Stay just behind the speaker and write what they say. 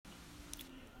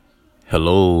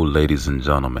Hello, ladies and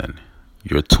gentlemen.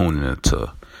 You're tuning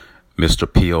into Mr.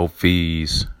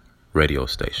 POV's radio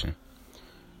station.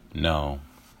 Now,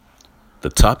 the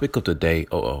topic of the day,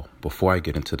 before I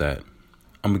get into that,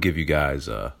 I'm going to give you guys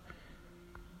a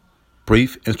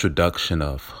brief introduction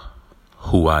of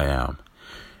who I am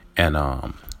and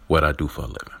what I do for a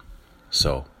living.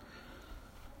 So,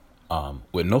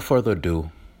 with no further ado,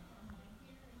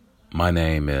 my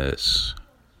name is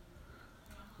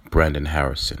Brandon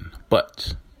Harrison,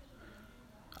 but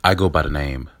I go by the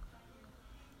name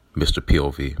Mr.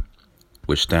 POV,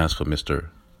 which stands for Mr.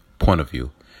 Point of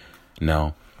View.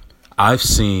 Now, I've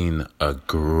seen a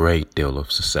great deal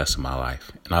of success in my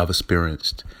life, and I've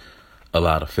experienced a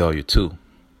lot of failure too.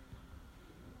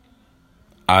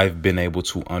 I've been able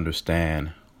to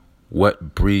understand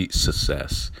what breeds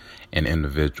success in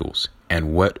individuals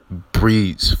and what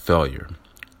breeds failure.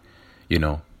 You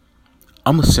know,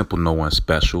 I'm a simple no one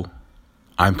special.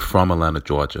 I'm from Atlanta,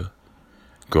 Georgia.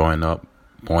 Growing up,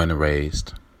 born and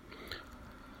raised.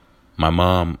 My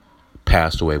mom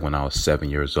passed away when I was 7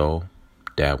 years old.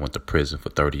 Dad went to prison for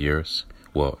 30 years.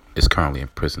 Well, is currently in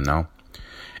prison now.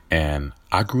 And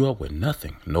I grew up with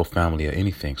nothing, no family or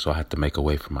anything, so I had to make a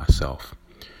way for myself.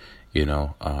 You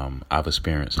know, I've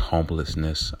experienced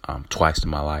homelessness twice in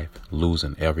my life,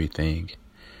 losing everything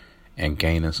and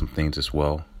gaining some things as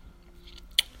well.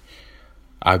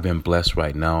 I've been blessed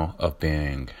right now of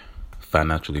being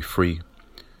financially free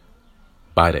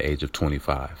by the age of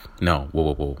 25. No,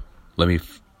 whoa. Let me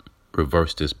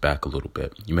reverse this back a little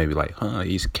bit. You may be like,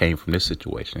 he came from this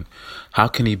situation. How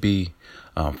can he be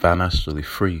financially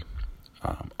free,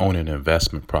 owning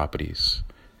investment properties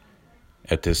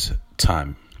at this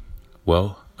time?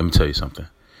 Well, let me tell you something.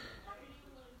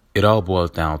 It all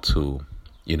boils down to,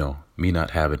 me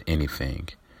not having anything.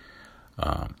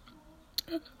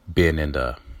 Being in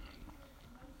the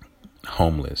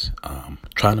homeless,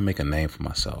 trying to make a name for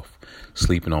myself,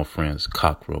 sleeping on friends'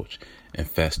 cockroach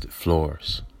infested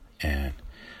floors, and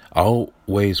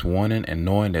always wanting and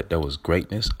knowing that there was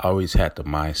greatness. I always had the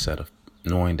mindset of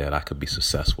knowing that I could be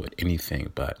successful at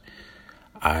anything, but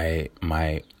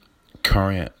my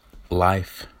current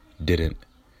life didn't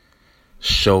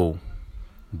show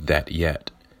that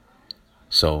yet.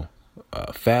 So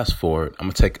fast forward, I'm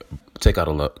gonna take out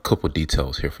a couple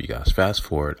details here for you guys. Fast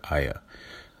forward, I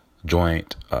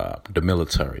joined the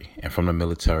military, and from the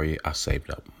military, I saved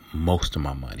up most of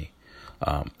my money.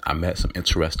 I met some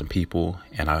interesting people,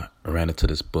 and I ran into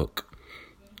this book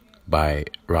by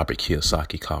Robert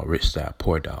Kiyosaki called Rich Dad,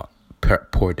 Poor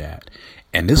Dad.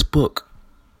 And this book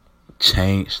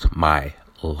changed my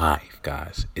life,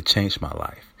 guys. It changed my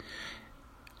life.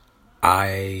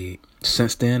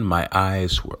 Since then, my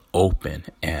eyes were open,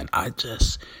 and I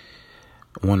just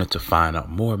wanted to find out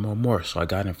more and more. So I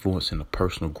got influenced in the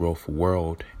personal growth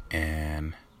world,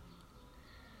 and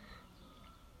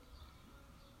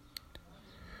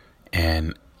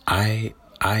I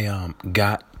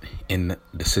got in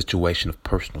the situation of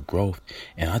personal growth,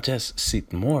 and I just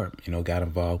seeked more, got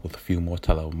involved with a few more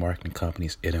television marketing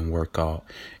companies. It didn't work out,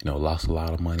 lost a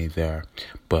lot of money there.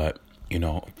 But,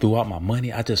 throughout my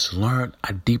money, I just learned,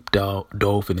 I deep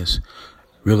dove in this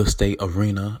real estate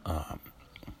arena.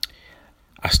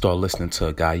 I started listening to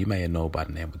a guy you may know by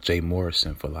the name of Jay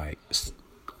Morrison for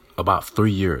about 3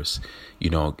 years,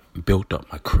 built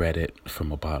up my credit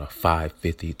from about a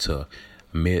 550 to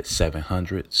mid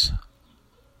 700s.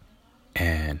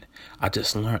 And I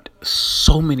just learned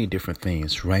so many different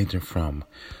things, ranging from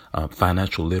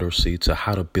financial literacy to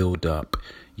how to build up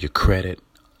your credit,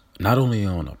 not only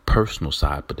on a personal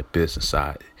side, but the business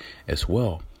side as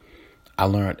well. I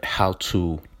learned how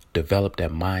to develop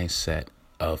that mindset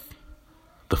of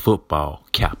the football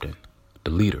captain, the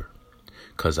leader,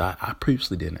 because I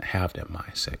previously didn't have that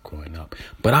mindset growing up.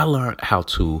 But I learned how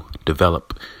to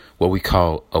develop what we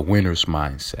call a winner's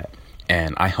mindset.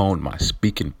 And I honed my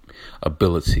speaking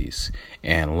abilities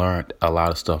and learned a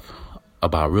lot of stuff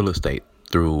about real estate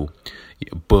through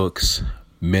books,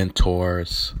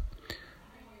 mentors,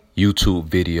 YouTube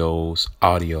videos,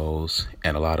 audios,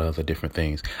 and a lot of other different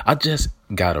things. I just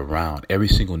got around every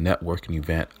single networking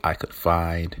event I could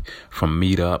find, from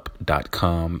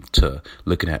meetup.com to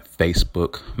looking at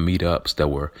Facebook meetups that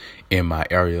were in my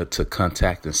area to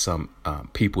contacting some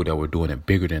people that were doing it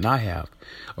bigger than I have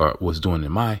or was doing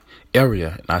in my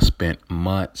area. And I spent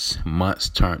months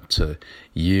turned to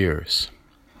years,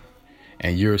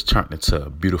 and years turned into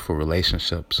beautiful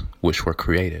relationships which were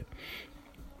created.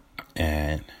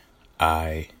 And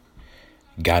I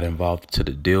got involved to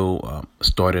the deal,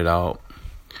 started out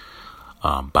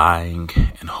buying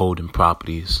and holding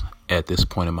properties. At this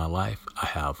point in my life, I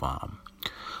have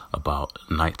about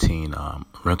 19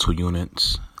 rental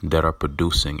units that are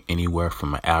producing anywhere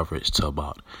from an average to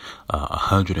about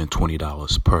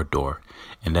 $120 per door.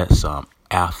 And that's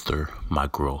after my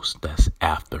gross. That's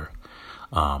after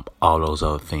all those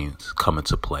other things come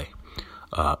into play.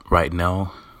 Right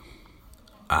now,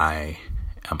 I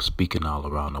am speaking all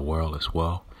around the world as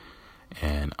well.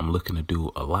 And I'm looking to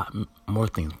do a lot more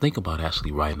things. Think about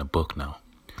actually writing a book now.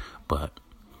 But,